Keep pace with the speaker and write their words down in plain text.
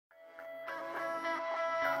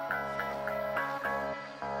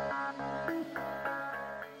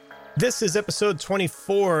This is episode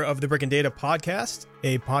 24 of the Brick and Data podcast,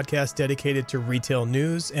 a podcast dedicated to retail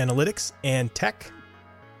news, analytics, and tech.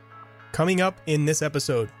 Coming up in this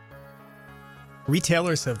episode,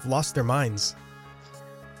 retailers have lost their minds.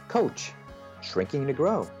 Coach, shrinking to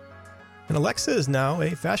grow. And Alexa is now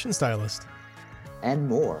a fashion stylist. And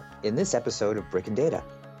more in this episode of Brick and Data.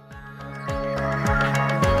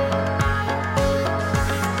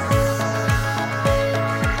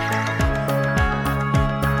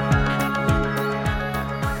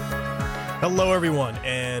 Hello, everyone,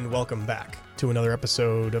 and welcome back to another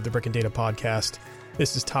episode of the Brick and Data podcast.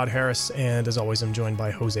 This is Todd Harris, and as always, I'm joined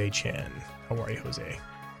by Jose Chan. How are you, Jose?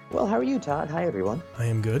 Well, how are you, Todd? Hi, everyone. I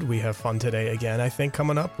am good. We have fun today again, I think,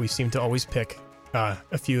 coming up. We seem to always pick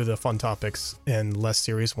a few of the fun topics and less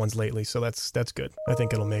serious ones lately, so that's good. I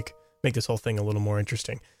think it'll make this whole thing a little more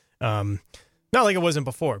interesting. Not like it wasn't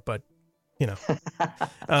before, but you know.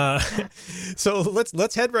 So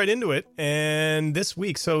let's head right into it. And this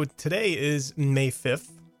week, so today is May 5th,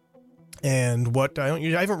 and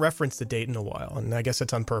I haven't referenced the date in a while, and I guess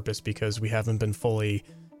that's on purpose because we haven't been fully,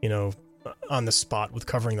 on the spot with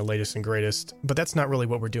covering the latest and greatest. But that's not really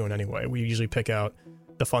what we're doing anyway. We usually pick out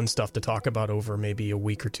the fun stuff to talk about over maybe a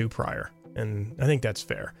week or two prior, and I think that's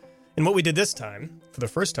fair. And what we did this time for the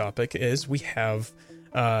first topic is we have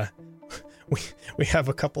we have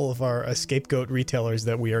a couple of our scapegoat retailers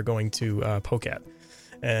that we are going to poke at.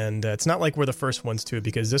 And it's not like we're the first ones to,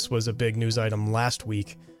 because this was a big news item last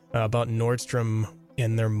week about Nordstrom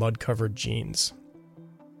and their mud-covered jeans.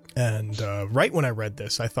 And right when I read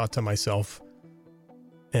this, I thought to myself,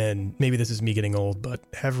 and maybe this is me getting old, but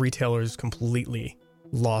have retailers completely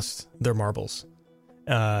lost their marbles?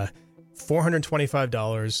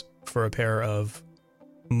 $425 for a pair of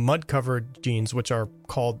mud-covered jeans, which are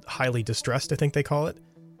called highly distressed, I think they call it.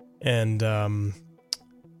 And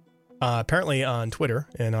apparently on Twitter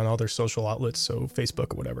and on other social outlets, so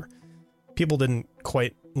Facebook or whatever, people didn't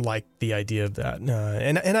quite like the idea of that.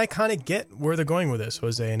 And I kind of get where they're going with this,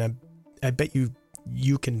 Jose, and I bet you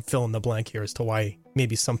can fill in the blank here as to why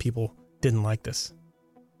maybe some people didn't like this.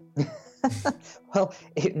 Well,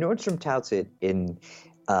 Nordstrom touts it in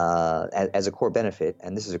as a core benefit,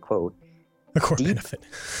 and this is a quote. A core benefit.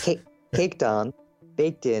 Caked on,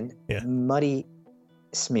 baked in, yeah. Muddy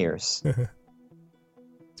smears.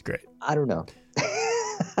 It's great. I don't know.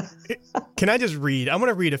 Can I just read? I'm going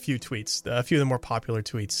to read a few tweets, a few of the more popular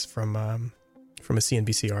tweets from a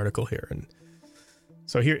CNBC article here. And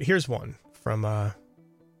so here's one from an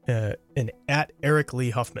at Eric Lee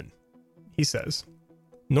Huffman. He says,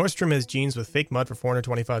 Nordstrom has jeans with fake mud for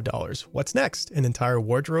 $425. What's next? An entire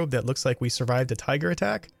wardrobe that looks like we survived a tiger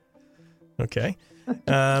attack? Okay.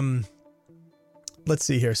 Let's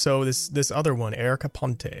see here. So this other one, Erica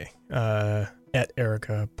Ponte, at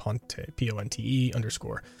Erica Ponte, Ponte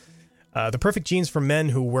 _. The perfect jeans for men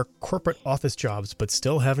who work corporate office jobs but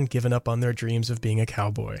still haven't given up on their dreams of being a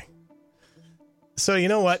cowboy. So you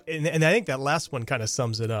know what? And I think that last one kind of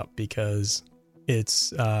sums it up, because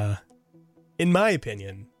it's, in my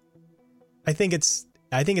opinion, I think it's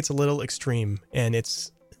a little extreme, and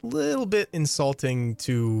it's a little bit insulting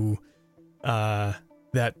to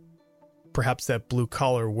that blue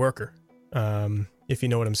collar worker, if you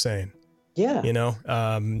know what I'm saying. Yeah.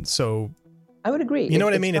 So I would agree. You know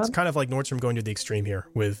what I mean? It's kind of like Nordstrom going to the extreme here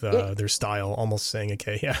with their style, almost saying,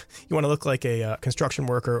 okay, yeah, you want to look like a construction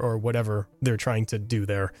worker or whatever they're trying to do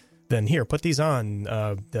there, then here, put these on,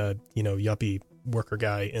 the yuppie worker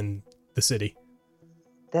guy in the city.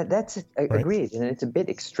 That's right? Agreed, and it's a bit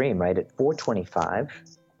extreme, right? At $425.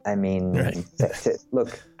 I mean, right.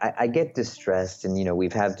 Look, I get distressed, and,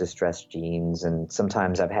 we've had distressed jeans, and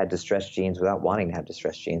sometimes I've had distressed jeans without wanting to have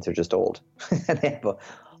distressed jeans. They're just old. And they have a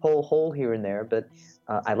whole hole here and there, but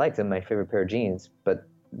I like them, my favorite pair of jeans, but,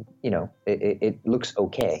 it looks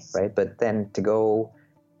okay, right? But then to go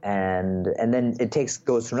and then it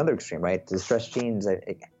goes to another extreme, right? Distressed jeans,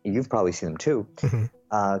 you've probably seen them too,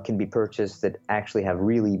 can be purchased that actually have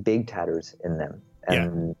really big tatters in them,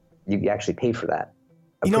 and you actually pay for that.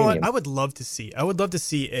 You know what? I would love to see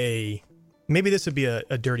maybe this would be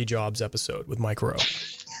a Dirty Jobs episode with Mike Rowe.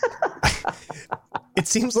 It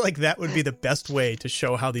seems like that would be the best way to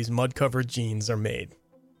show how these mud-covered jeans are made.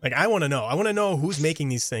 Like, I want to know. I want to know who's making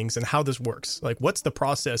these things and how this works. Like, what's the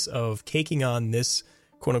process of caking on this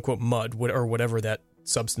quote-unquote mud or whatever that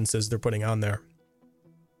substance is they're putting on there?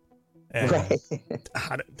 And right.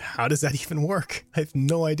 How does that even work? I have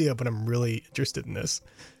no idea, but I'm really interested in this.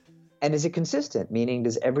 And is it consistent? Meaning,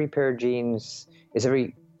 is every pair of jeans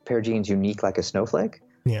unique like a snowflake?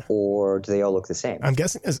 Yeah. Or do they all look the same? I'm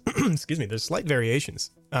guessing there's, excuse me, there's slight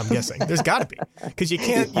variations. I'm guessing there's got to be, because you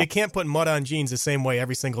can't put mud on jeans the same way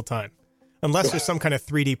every single time, unless there's some kind of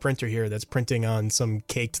 3D printer here that's printing on some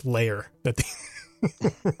caked layer that they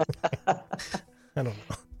I don't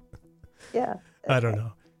know. Yeah. I don't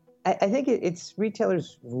know. I think it's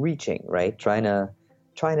retailers reaching, right? Trying to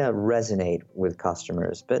resonate with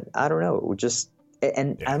customers, but I don't know.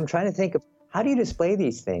 I'm trying to think of how do you display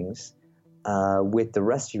these things with the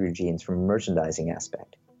rest of your jeans from a merchandising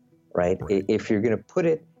aspect, right? If you're going to put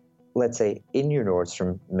it, let's say, in your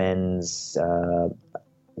Nordstrom men's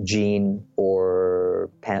jean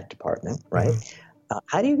or pant department, right? Mm-hmm.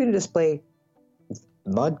 How are you going to display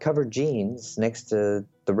mud-covered jeans next to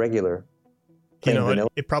the regular?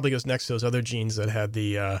 It probably goes next to those other jeans that had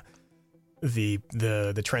the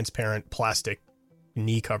transparent plastic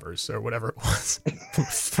knee covers or whatever it was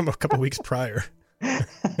from a couple weeks prior.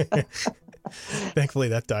 Thankfully,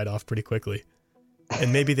 that died off pretty quickly.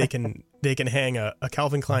 And maybe they can hang a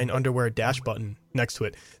Calvin Klein underwear dash button next to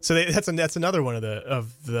it. So that's another one of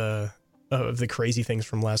the crazy things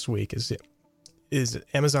from last week is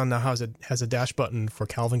Amazon now has a dash button for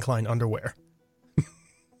Calvin Klein underwear.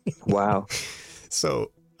 Wow.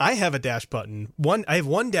 So I have a dash button. I have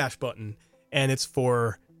one dash button, and it's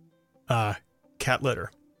for cat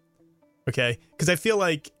litter. Okay, because I feel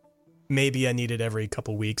like maybe I need it every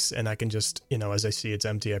couple weeks, and I can just, as I see it's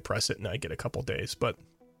empty, I press it and I get a couple days. But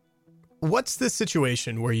what's the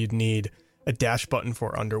situation where you'd need a dash button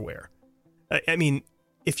for underwear? I mean,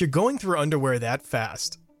 if you're going through underwear that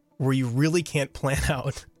fast, where you really can't plan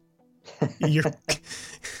out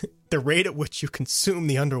the rate at which you consume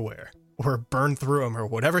the underwear or burn through them or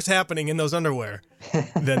whatever's happening in those underwear,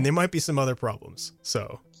 then there might be some other problems.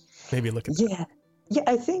 So maybe look at that. Yeah,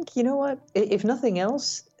 I think, you know what? If nothing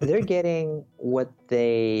else, they're getting what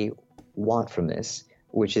they want from this,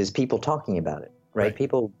 which is people talking about it, right?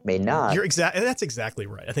 People may not. That's exactly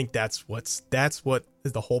right. I think that's what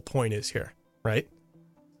the whole point is here, right?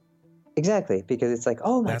 Exactly, because it's like,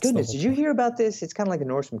 oh my goodness, did you hear about this? It's kind of like the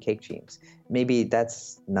Nordstrom cake jeans. Maybe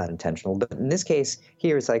that's not intentional, but in this case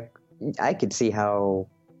here, it's like, I could see how,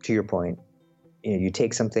 to your point, you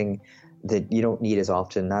take something that you don't need as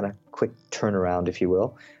often, not a quick turnaround, if you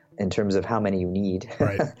will, in terms of how many you need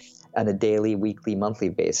on a daily, weekly, monthly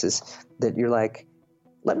basis, that you're like,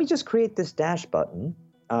 let me just create this dash button.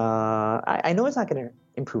 I know it's not going to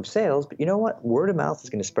improve sales, but you know what? Word of mouth is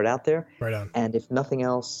going to spread out there. Right on. And if nothing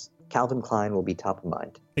else, Calvin Klein will be top of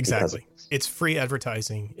mind. Exactly. It's free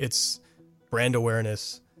advertising. It's brand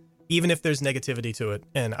awareness, even if there's negativity to it.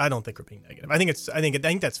 And I don't think we're being negative. I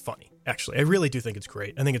think that's funny. Actually, I really do think it's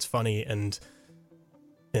great. I think it's funny and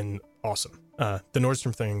awesome. The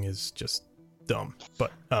Nordstrom thing is just dumb,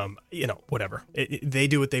 but whatever. They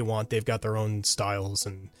do what they want. They've got their own styles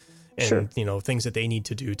and sure. Things that they need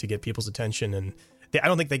to do to get people's attention. And I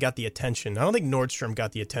don't think they got the attention. I don't think Nordstrom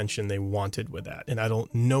got the attention they wanted with that. And I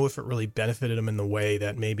don't know if it really benefited them in the way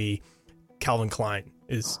that maybe Calvin Klein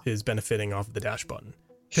is benefiting off of the dash button.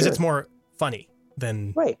 Because it's more funny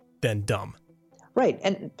than dumb. Right.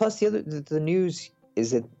 And plus the news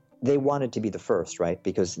is that they wanted to be the first, right?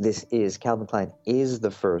 Because Calvin Klein is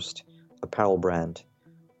the first apparel brand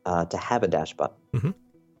to have a dash button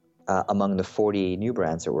among the 40 new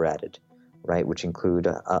brands that were added. Right, which include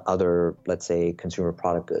other, let's say, consumer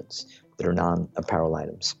product goods that are non-apparel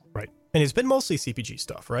items. Right, and it's been mostly CPG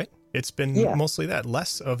stuff, right? It's been mostly that,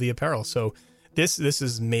 less of the apparel. So this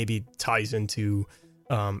is maybe ties into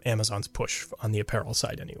Amazon's push on the apparel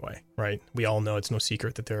side anyway, right? We all know it's no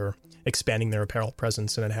secret that they're expanding their apparel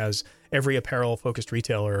presence, and it has every apparel-focused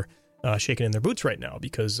retailer shaking in their boots right now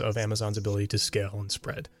because of Amazon's ability to scale and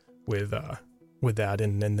spread with that.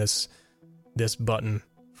 And then this button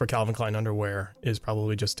for Calvin Klein underwear is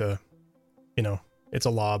probably just it's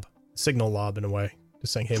a signal lob in a way,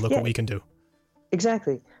 just saying, hey, look what we can do.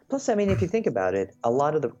 Exactly. Plus, I mean, if you think about it, a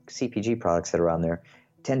lot of the CPG products that are on there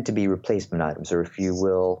tend to be replacement items, or if you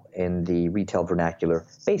will, in the retail vernacular,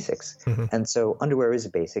 basics. Mm-hmm. And so underwear is a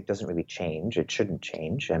basic, doesn't really change. It shouldn't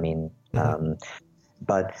change. I mean,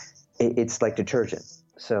 but it's like detergent.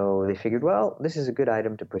 So they figured, well, this is a good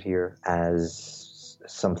item to put here as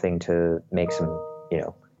something to make some,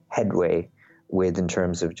 headway with in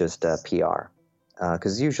terms of just PR.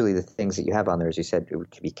 Because usually the things that you have on there, as you said,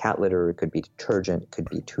 it could be cat litter, it could be detergent, it could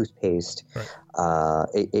be toothpaste. Right.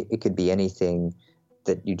 It could be anything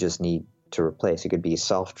that you just need to replace. It could be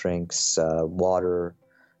soft drinks, water.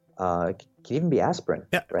 It could even be aspirin.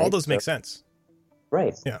 Yeah, right? All those make sense.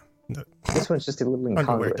 Right. Yeah. This one's just a little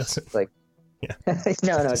incongruous. Doesn't. Like, yeah.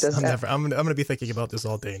 No, it doesn't. I'm going to be thinking about this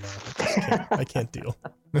all day now. I can't deal.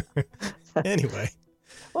 Anyway.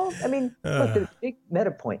 Well, I mean, look, the big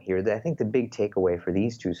meta point here, that I think the big takeaway for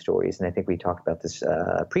these two stories, and I think we talked about this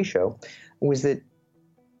pre-show, was that,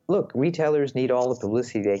 look, retailers need all the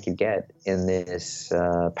publicity they could get in this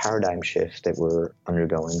paradigm shift that we're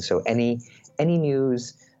undergoing. So any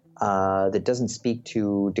news that doesn't speak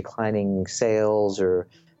to declining sales or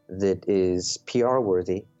that is PR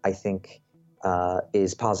worthy, I think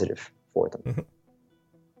is positive for them. Mm-hmm.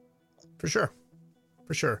 For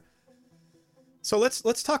sure. So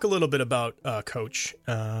let's talk a little bit about Coach,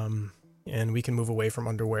 and we can move away from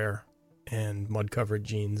underwear and mud-covered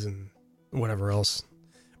jeans and whatever else.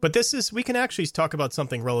 But we can actually talk about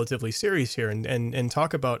something relatively serious here and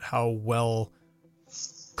talk about how well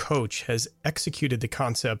Coach has executed the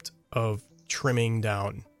concept of trimming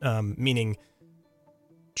down, meaning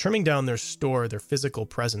trimming down their store, their physical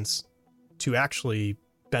presence to actually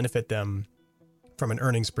benefit them from an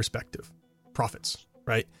earnings perspective, profits,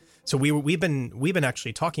 right? So we've been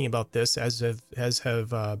actually talking about this as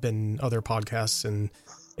have been other podcasts and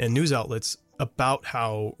news outlets about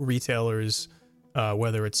how retailers,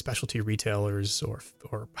 whether it's specialty retailers or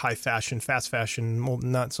high fashion, fast fashion, well,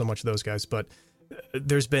 not so much those guys, but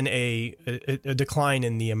there's been a decline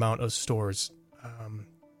in the amount of stores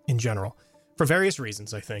in general for various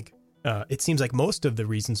reasons. I think it seems like most of the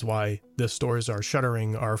reasons why the stores are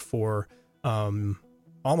shuttering are for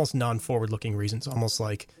almost non-forward-looking reasons, almost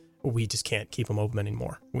like we just can't keep them open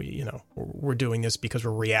anymore. We're doing this because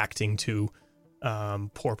we're reacting to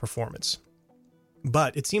poor performance.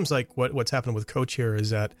 But it seems like what's happened with Coach here is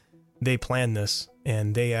that they planned this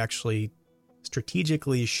and they actually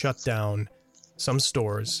strategically shut down some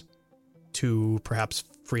stores to perhaps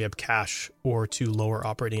free up cash or to lower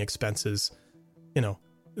operating expenses,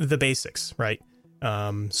 the basics, right?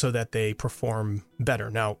 So that they perform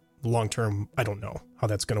better. Now, long term, I don't know how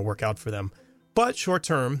that's going to work out for them. But short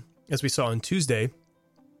term, as we saw on Tuesday,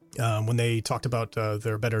 when they talked about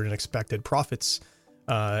their better than expected profits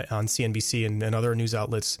on CNBC and other news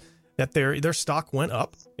outlets, that their stock went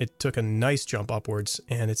up. It took a nice jump upwards,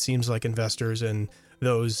 and it seems like investors and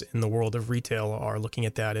those in the world of retail are looking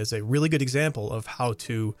at that as a really good example of how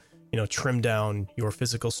to, trim down your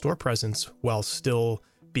physical store presence while still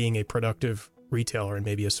being a productive retailer and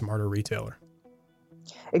maybe a smarter retailer.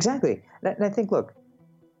 Exactly. And I think, look,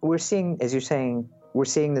 we're seeing, as you're saying, we're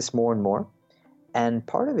seeing this more and more. And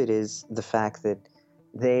part of it is the fact that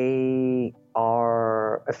they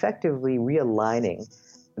are effectively realigning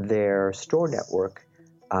their store network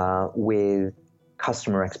with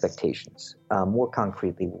customer expectations. More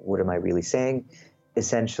concretely, what am I really saying?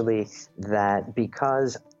 Essentially, that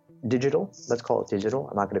because digital, let's call it digital.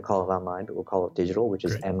 I'm not going to call it online, but we'll call it digital, which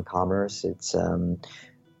is m-commerce, it's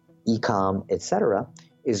e-com, etc.,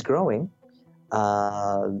 is growing,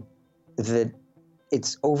 that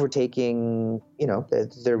it's overtaking,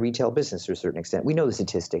 their retail business to a certain extent. We know the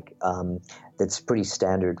statistic that's pretty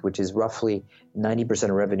standard, which is roughly 90%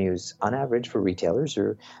 of revenues on average for retailers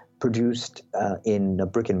are produced in a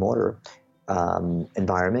brick and mortar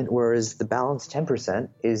environment, whereas the balance 10%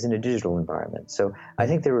 is in a digital environment. So I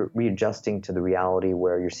think they're readjusting to the reality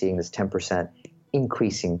where you're seeing this 10%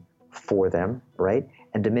 increasing for them, right,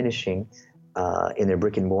 and diminishing in their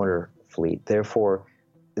brick and mortar fleet. Therefore,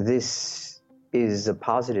 this is a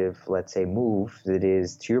positive, let's say, move that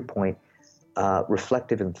is, to your point,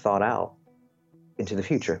 reflective and thought out into the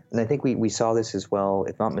future. And I think we saw this as well.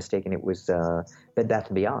 If not mistaken, it was Bed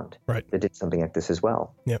Bath & Beyond that did something like this as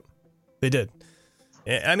well. Yep, they did.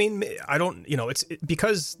 I mean, I don't, it's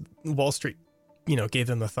because Wall Street, gave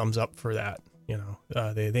them the thumbs up for that.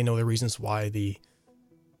 They know the reasons why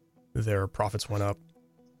their profits went up.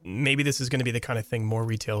 Maybe this is going to be the kind of thing more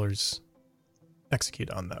retailers execute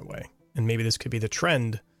on that way. And maybe this could be the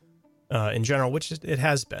trend in general, which it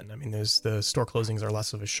has been. I mean, the store closings are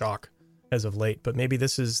less of a shock as of late, but maybe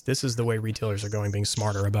this is the way retailers are going, being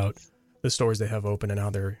smarter about the stores they have open and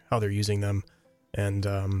how they're using them, and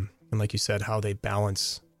like you said, how they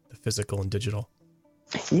balance the physical and digital.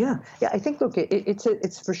 Yeah. I think, look,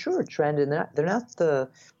 it's for sure a trend, and they're not the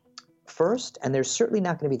first, and they're certainly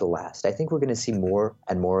not going to be the last. I think we're going to see more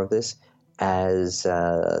and more of this as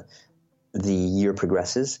the year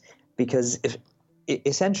progresses, because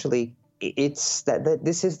essentially it's that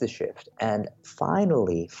this is the shift, and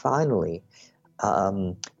finally,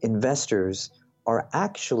 investors are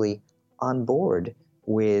actually on board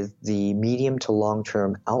with the medium to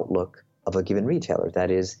long-term outlook of a given retailer.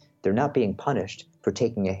 That is, they're not being punished for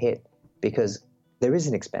taking a hit, because there is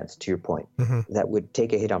an expense, to your point, that would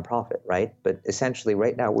take a hit on profit, right? But essentially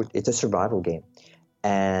right now it's a survival game,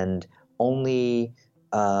 and only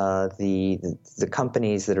the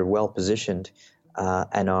companies that are well positioned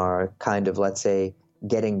and are kind of, let's say,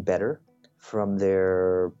 getting better from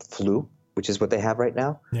their flu, which is what they have right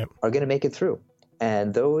now, Yep. are going to make it through.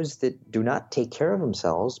 And those that do not take care of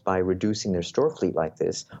themselves by reducing their store fleet like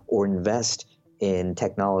this, or invest in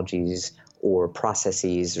technologies or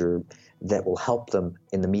processes or that will help them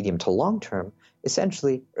in the medium to long term,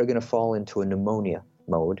 essentially are going to fall into a pneumonia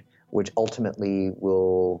mode, which ultimately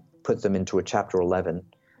will put them into a Chapter 11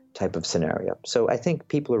 type of scenario. So I think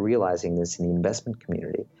people are realizing this in the investment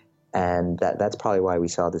community, and that's probably why we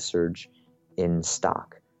saw the surge in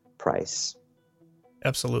stock price.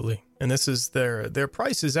 Absolutely. And this is their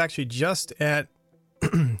price is actually just at,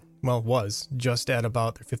 well, was just at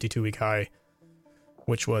about their 52-week high,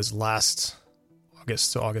 which was last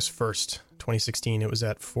August, so August 1st, 2016. It was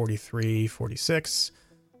at 43.46,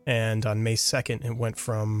 and on May 2nd, it went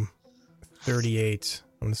from 38,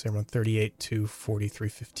 I'm going to say around 38 to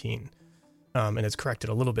 43.15, and it's corrected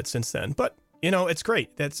a little bit since then. But, you know, it's great.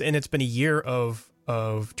 And it's been a year of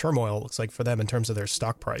turmoil, it looks like, for them in terms of their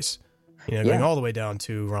stock price. You know, going all the way down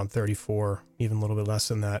to around 34, even a little bit less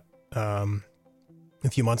than that a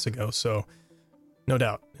few months ago. So, no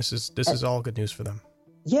doubt, this is all good news for them.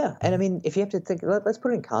 Yeah, and I mean, if you have to think, let's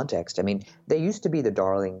put it in context. I mean, they used to be the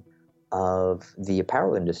darling of the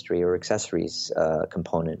apparel industry or accessories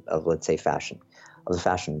component of, let's say, fashion, of the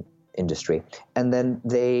fashion industry. And then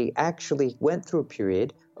they actually went through a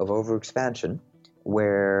period of overexpansion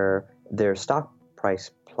where their stock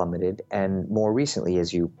price plummeted. And more recently,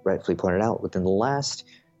 as you rightfully pointed out, within the last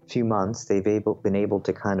few months, they've been able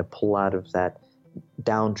to kind of pull out of that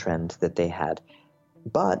downtrend that they had.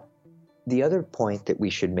 But the other point that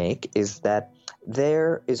we should make is that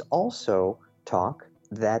there is also talk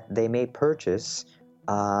that they may purchase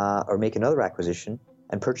or make another acquisition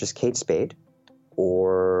and purchase Kate Spade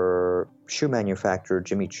or shoe manufacturer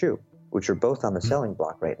Jimmy Choo, which are both on the selling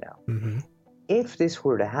block right now. Mm-hmm. If this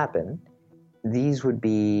were to happen, these would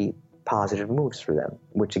be positive moves for them,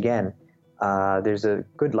 which again, there's a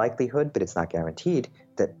good likelihood, but it's not guaranteed,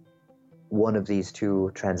 that one of these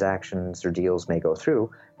two transactions or deals may go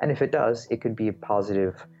through. And if it does, it could be a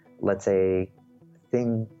positive, let's say,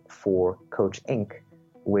 thing for Coach Inc.,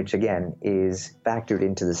 which again is factored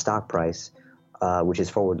into the stock price, which is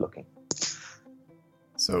forward-looking.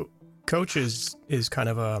 So Coach is kind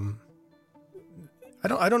of I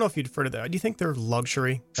don't know if you'd refer to that. Do you think they're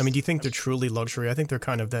luxury? I mean, do you think they're truly luxury? I think they're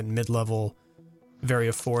kind of that mid-level, very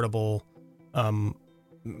affordable,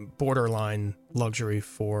 borderline luxury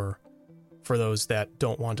for those that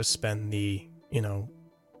don't want to spend the, you know,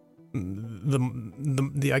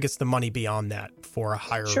 the I guess the money beyond that for a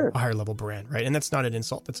higher level brand, right? And that's not an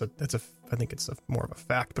insult. That's a I think it's more of a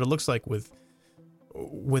fact. But it looks like with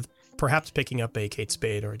perhaps picking up a Kate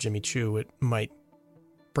Spade or a Jimmy Choo, it might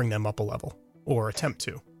bring them up a level. Or attempt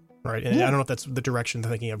to, right? And I don't know if that's the direction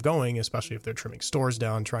they're thinking of going, especially if they're trimming stores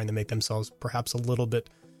down, trying to make themselves perhaps a little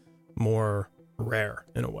bit more rare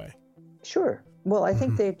in a way. Sure. Well, I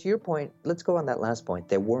think to your point, let's go on that last point.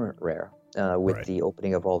 They weren't rare with the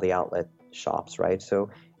opening of all the outlet shops, right?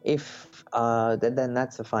 So if then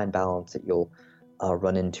that's a fine balance that you'll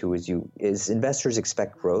run into as investors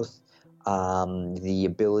expect growth. The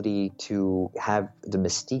ability to have the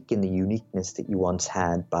mystique and the uniqueness that you once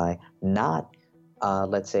had by not,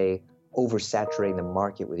 let's say, oversaturating the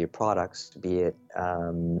market with your products, be it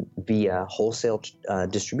via wholesale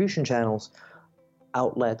distribution channels,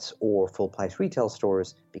 outlets, or full-price retail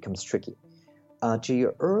stores, becomes tricky. To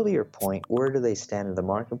your earlier point, where do they stand in the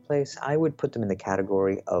marketplace? I would put them in the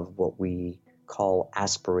category of what we call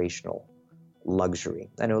aspirational luxury.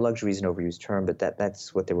 I know luxury is an overused term, but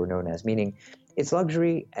that's what they were known as, meaning it's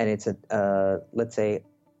luxury and it's let's say,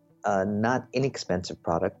 not inexpensive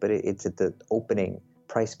product, but it's at the opening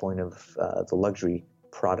price point of the luxury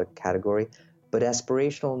product category, but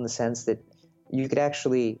aspirational in the sense that you could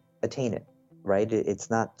actually attain it, right?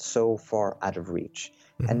 It's not so far out of reach.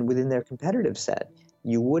 Mm-hmm. And within their competitive set,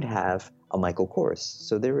 you would have a Michael Kors.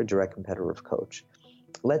 So they're a direct competitor of Coach.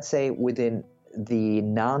 Let's say within the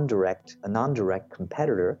non-direct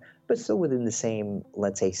competitor, but still within the same,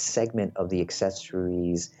 let's say, segment of the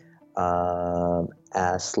accessories,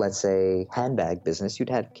 as let's say handbag business, you'd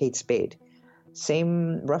have Kate Spade.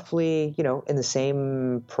 Same, roughly, in the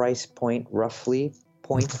same price point,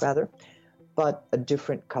 rather, but a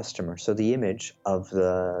different customer. So the image of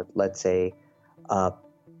the, let's say,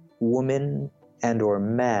 woman and or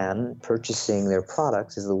man purchasing their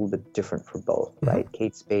products is a little bit different for both, right? Mm-hmm.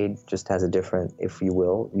 Kate Spade just has a different, if you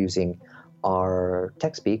will, using our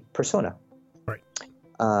tech speak, persona. Right.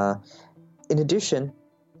 In addition,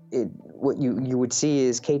 what you would see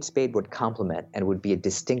is Kate Spade would complement and would be a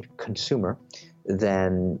distinct consumer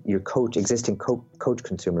than your existing Coach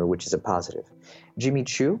consumer, which is a positive. Jimmy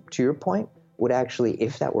Choo, to your point, would actually,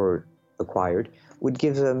 if that were acquired, would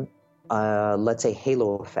give them, let's say,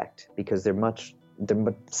 halo effect, because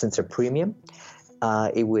since they're premium,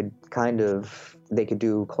 it would they could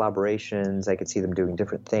do collaborations. I could see them doing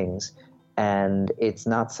different things, and it's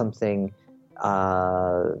not something.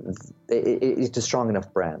 It's a strong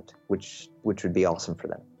enough brand, which would be awesome for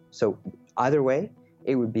them. So either way,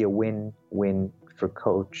 it would be a win-win for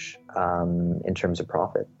Coach in terms of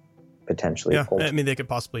profit, potentially. Yeah, I mean, they could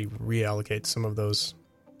possibly reallocate some of those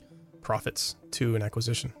profits to an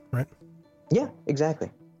acquisition, right? Yeah,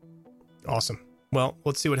 exactly. Awesome. Well,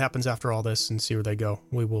 let's see what happens after all this and see where they go.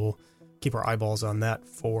 We will keep our eyeballs on that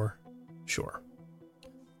for sure.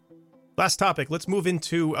 Last topic. Let's move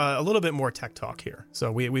into a little bit more tech talk here.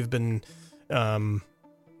 So we've been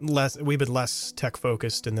less tech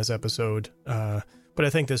focused in this episode, but I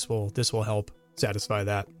think this will help satisfy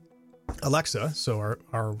that. Alexa, so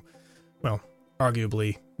our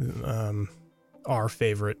arguably our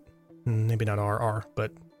favorite, maybe not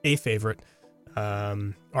but a favorite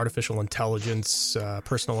artificial intelligence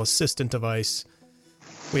personal assistant device.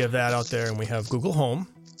 We have that out there, and we have Google Home,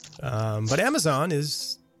 but Amazon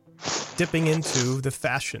is dipping into the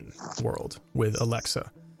fashion world with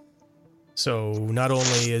Alexa. So not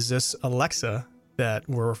only is this Alexa that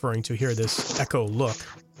we're referring to here, this Echo Look,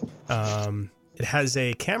 it has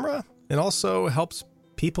a camera and also helps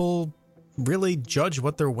people really judge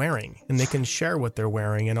what they're wearing, and they can share what they're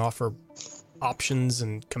wearing and offer options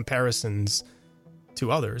and comparisons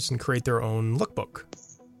to others and create their own lookbook.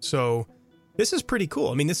 So this is pretty cool.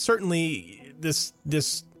 I mean, this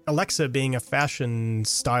Alexa being a fashion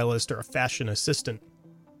stylist or a fashion assistant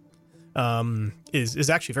is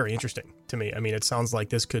actually very interesting to me. I mean, it sounds like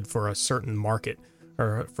this could, for a certain market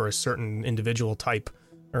or for a certain individual type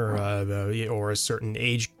or a certain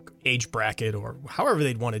age bracket, or however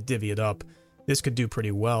they'd want to divvy it up, this could do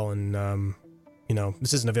pretty well. And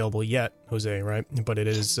this isn't available yet, Jose, right? But it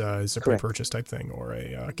is it's a pre-purchase type thing, or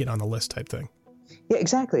a get on the list type thing. Yeah,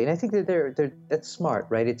 exactly. And I think that that's smart,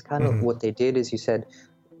 right? It's kind of what they did, as you said,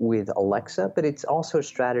 with Alexa, but it's also a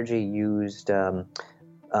strategy used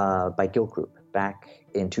by Gilt Groupe back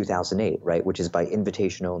in 2008, right? Which is by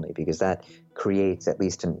invitation only, because that creates, at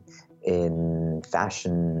least in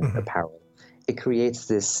fashion apparel, it creates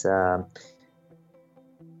this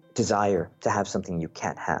desire to have something you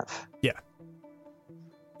can't have.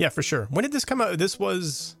 Yeah, for sure. When did this come out? This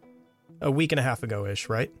was a week and a half ago-ish,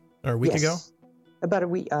 right? Or a week ago? About a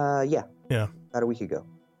week. Yeah. About a week ago.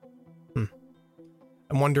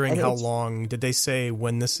 I'm wondering how long. Did they say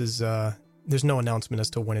when this is? There's no announcement as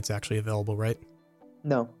to when it's actually available, right?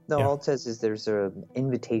 No. Yeah. All it says is there's an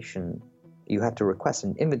invitation. You have to request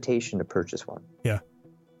an invitation to purchase one.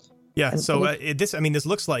 Yeah. So this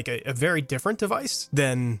looks like a very different device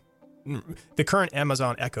than the current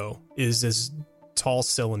Amazon Echo. Is this tall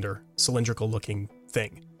cylindrical looking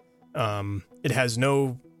thing. It has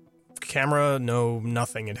no camera, no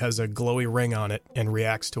nothing. It has a glowy ring on it and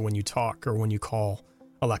reacts to when you talk or when you call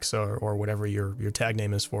Alexa or whatever your tag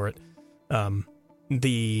name is for it.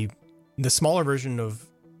 The smaller version of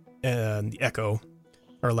the Echo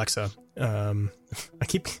or Alexa, I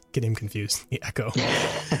keep getting confused. The Echo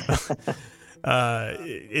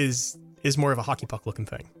is more of a hockey puck looking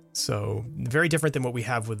thing. So very different than what we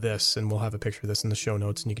have with this, and we'll have a picture of this in the show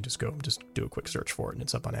notes, and you can just do a quick search for it, and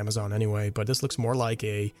it's up on Amazon anyway. But this looks more like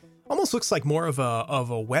almost looks like more of a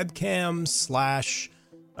webcam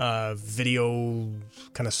 / video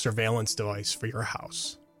kind of surveillance device for your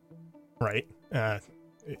house, right?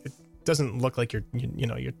 It doesn't look like your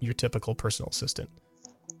typical personal assistant.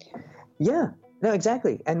 Yeah. No,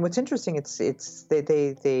 exactly. And what's interesting,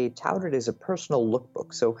 they tout it as a personal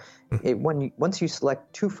lookbook. So once you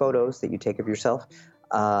select 2 photos that you take of yourself,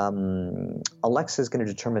 Alexa is going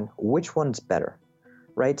to determine which one's better,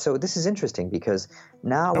 right? So this is interesting because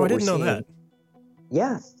now I didn't know that.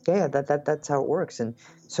 Yeah, that's how it works. And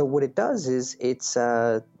so what it does is it's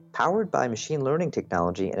powered by machine learning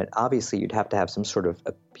technology, and obviously you'd have to have some sort of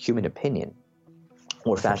a human opinion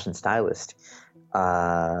or fashion stylist.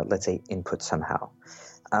 Let's say, input somehow.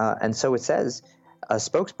 And so it says, a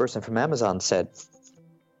spokesperson from Amazon said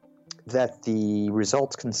that the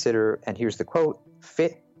results consider, and here's the quote,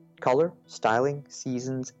 fit, color, styling,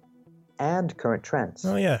 seasons, and current trends.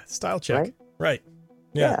 Oh, yeah. Style check. Right.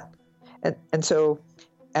 Yeah. And so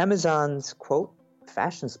Amazon's, quote,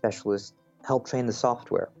 fashion specialist helped train the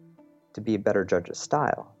software to be a better judge of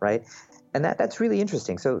style, right? And that's really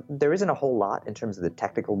interesting. So there isn't a whole lot in terms of the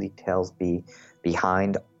technical details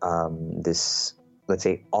behind this, let's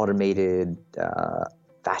say, automated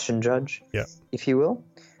fashion judge, Yeah. if you will.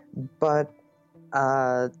 But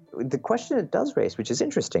the question it does raise, which is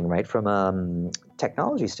interesting, right, from a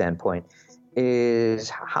technology standpoint, is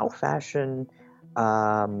how fashion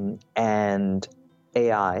and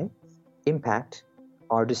AI impact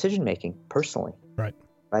our decision making personally,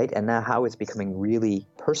 right, and now how it's becoming really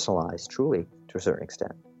personalized, truly, to a certain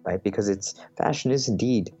extent, right, because fashion is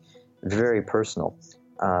indeed very personal,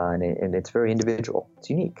 and it's very individual. It's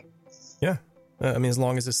unique. Yeah, I mean, as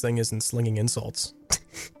long as this thing isn't slinging insults.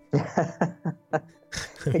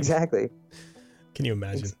 Exactly. Can you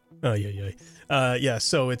imagine? Oh, yeah. Yeah,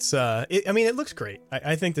 so it's, I mean, it looks great.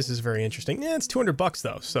 I think this is very interesting. Yeah, it's $200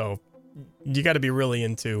 though, so you got to be really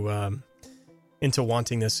into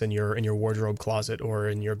wanting this in your wardrobe closet or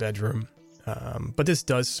in your bedroom. But this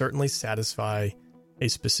does certainly satisfy a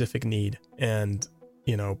specific need. And,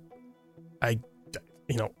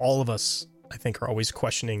 all of us, I think, are always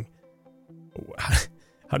questioning,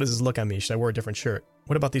 how does this look on me? Should I wear a different shirt?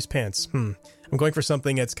 What about these pants? I'm going for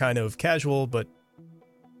something that's kind of casual, but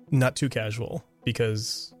not too casual,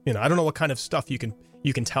 because, I don't know what kind of stuff you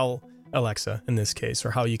can tell Alexa in this case,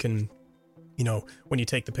 or how you can, when you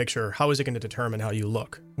take the picture, how is it going to determine how you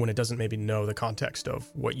look when it doesn't maybe know the context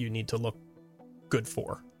of what you need to look good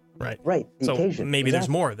for, right? Right. So occasion. Maybe Exactly. there's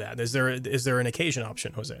more of that. Is there an occasion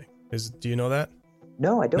option, Jose? Do you know that?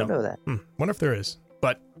 No, I don't know that. Wonder if there is.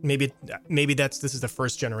 But maybe this is the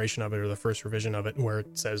first generation of it, or the first revision of it, where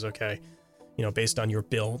it says, okay, based on your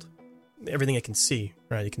build, everything it can see,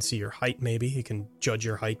 right? It can see your height, maybe. It can judge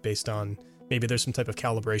your height based on, maybe there's some type of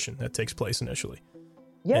calibration that takes place initially.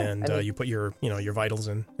 Yeah. And you put your vitals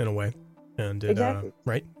in a way. And it, Exactly.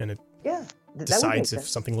 right? And it Yeah. decides if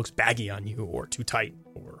something looks baggy on you, or too tight,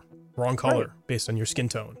 or wrong color based on your skin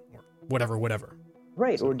tone, or whatever.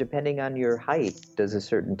 Right. Or depending on your height, does a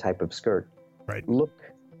certain type of skirt look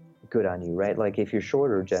good on you, right? Like if you're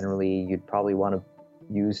shorter, generally you'd probably want to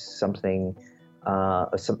use something,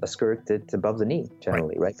 a skirt that's above the knee,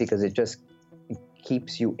 generally, right? Because it just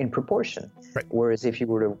keeps you in proportion. Right. Whereas if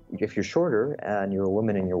you're shorter and you're a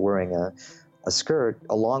woman and you're wearing a skirt,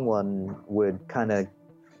 a long one would kind of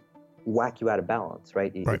whack you out of balance,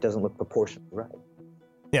 right? It doesn't look proportional, right?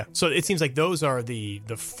 Yeah. So it seems like those are the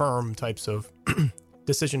firm types of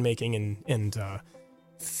decision making and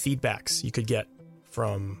feedbacks you could get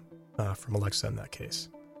from Alexa in that case,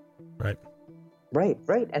 right? Right,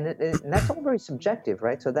 and that's all very subjective,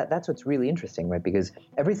 right? So that's what's really interesting, right? Because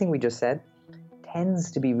everything we just said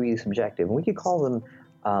tends to be really subjective, and we could call them,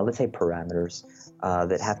 let's say, parameters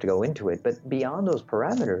that have to go into it. But beyond those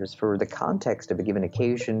parameters, for the context of a given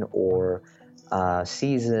occasion or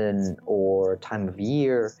season or time of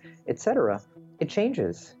year, etc., it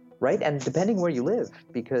changes, right? And depending where you live,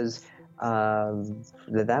 because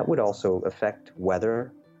that would also affect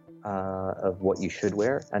weather of what you should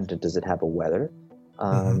wear, and does it have a weather?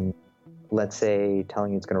 Let's say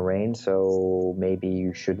telling you it's going to rain, so maybe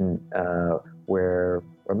you shouldn't wear,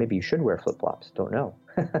 or maybe you should wear flip-flops, don't know.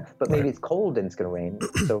 But maybe it's cold and it's going to rain,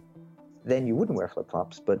 so then you wouldn't wear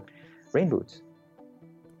flip-flops, but rain boots.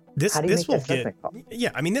 This will get,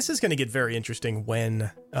 I mean, this is going to get very interesting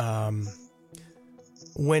when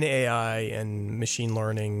AI and machine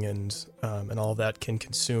learning and all that can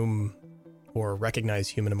consume or recognize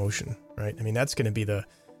human emotion, right? I mean, that's going to be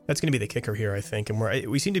the kicker here, I think, and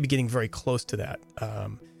we seem to be getting very close to that,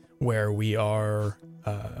 where we are.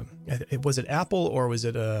 Was it Apple, or was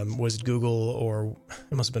it Google, or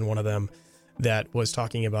it must have been one of them that was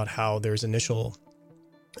talking about how there's initial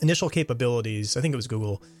capabilities. I think it was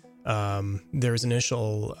Google. There's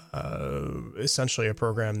initial, essentially a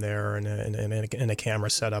program there and a camera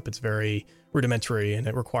setup. It's very rudimentary, and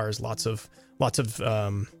it requires lots of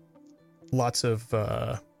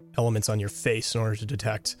elements on your face in order to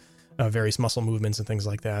detect various muscle movements and things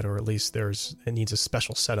like that, or at least it needs a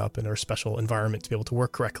special setup and or special environment to be able to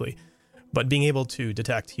work correctly. But being able to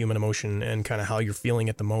detect human emotion and kind of how you're feeling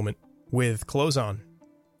at the moment with clothes on,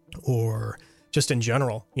 or just in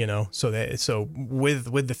general, so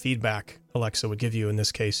with the feedback Alexa would give you in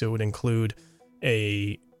this case, it would include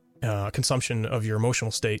a consumption of your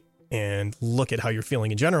emotional state and look at how you're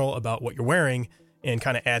feeling in general about what you're wearing and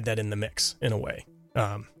kind of add that in the mix in a way.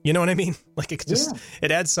 You know what I mean? Like it just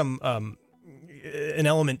it adds some an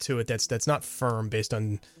element to it that's not firm based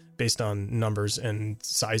on numbers and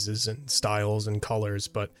sizes and styles and colors,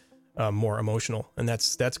 but more emotional, and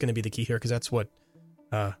that's going to be the key here, because that's what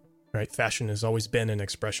fashion has always been an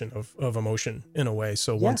expression of emotion in a way.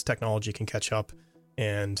 So once technology can catch up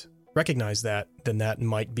and recognize that, then that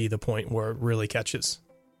might be the point where it really catches.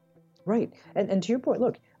 Right, and to your point,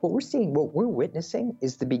 look, what we're witnessing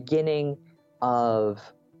is the beginning of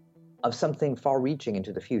something far-reaching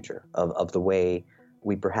into the future of the way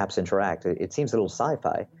we perhaps interact. It seems a little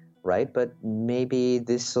sci-fi, right? But maybe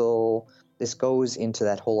this goes into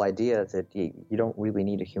that whole idea that you don't really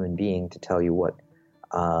need a human being to tell you what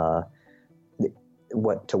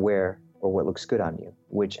to wear or what looks good on you,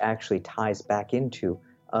 which actually ties back into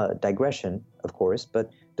digression, of course, but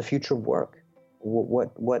the future of work.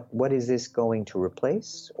 What is this going to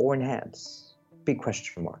replace or enhance? Big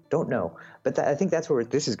question mark. Don't know. But I think that's where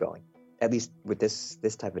this is going, at least with this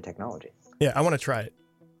type of technology. Yeah, I want to try it.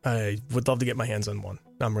 I would love to get my hands on one.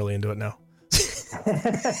 I'm really into it now.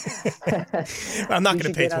 I'm not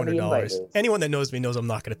going to pay $200. Anyone that knows me knows I'm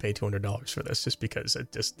not going to pay $200 for this, just because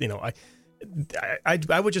it just,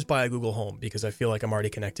 I would just buy a Google Home because I feel like I'm already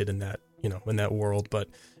connected in that, in that world. But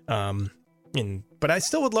I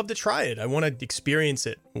still would love to try it. I want to experience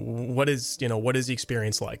it. What is the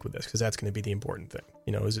experience like with this? Because that's going to be the important thing.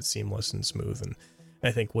 Is it seamless and smooth? And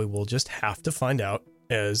I think we will just have to find out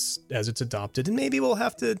as it's adopted, and maybe we'll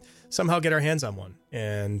have to somehow get our hands on one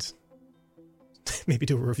and maybe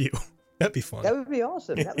do a review. That'd be fun. That would be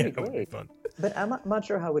awesome. That would be great. Would be fun. But I'm not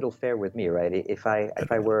sure how it'll fare with me, right? If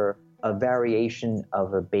I were a variation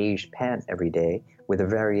of a beige pant every day with a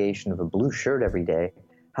variation of a blue shirt every day,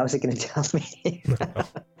 how's it going to tell me?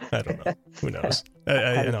 I don't know. Who knows?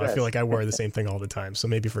 I feel like I wear the same thing all the time. So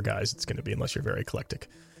maybe for guys, it's going to be, unless you're very eclectic,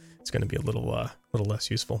 it's going to be a little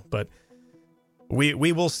less useful. But we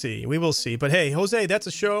will see. We will see. But hey, Jose, that's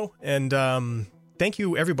a show. And thank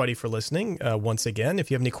you, everybody, for listening. Once again,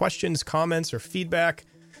 if you have any questions, comments, or feedback,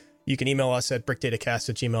 you can email us at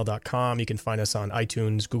brickdatacast@gmail.com. You can find us on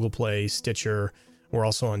iTunes, Google Play, Stitcher. We're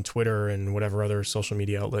also on Twitter and whatever other social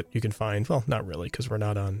media outlet you can find. Well, not really, because we're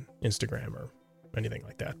not on Instagram or anything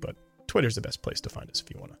like that. But Twitter's the best place to find us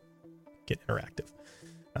if you want to get interactive.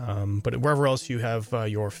 But wherever else you have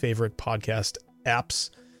your favorite podcast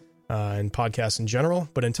apps and podcasts in general.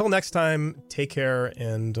 But until next time, take care,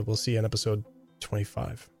 and we'll see you on episode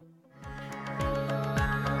 25.